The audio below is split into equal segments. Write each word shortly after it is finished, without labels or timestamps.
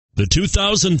The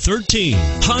 2013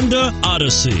 Honda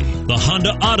Odyssey. The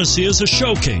Honda Odyssey is a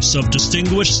showcase of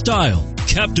distinguished style,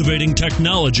 captivating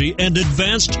technology, and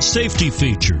advanced safety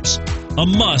features. A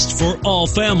must for all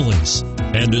families,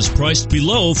 and is priced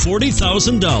below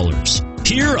 $40,000.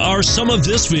 Here are some of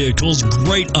this vehicle's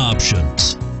great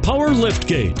options: power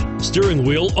liftgate, steering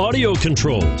wheel audio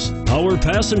controls, power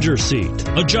passenger seat,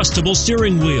 adjustable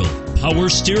steering wheel, power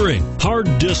steering, hard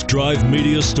disk drive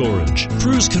media storage,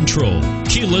 cruise control,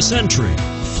 keyless entry,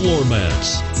 floor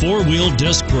mats, four-wheel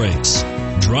disc brakes.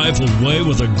 Drive away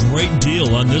with a great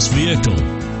deal on this vehicle.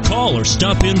 Call or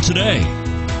stop in today.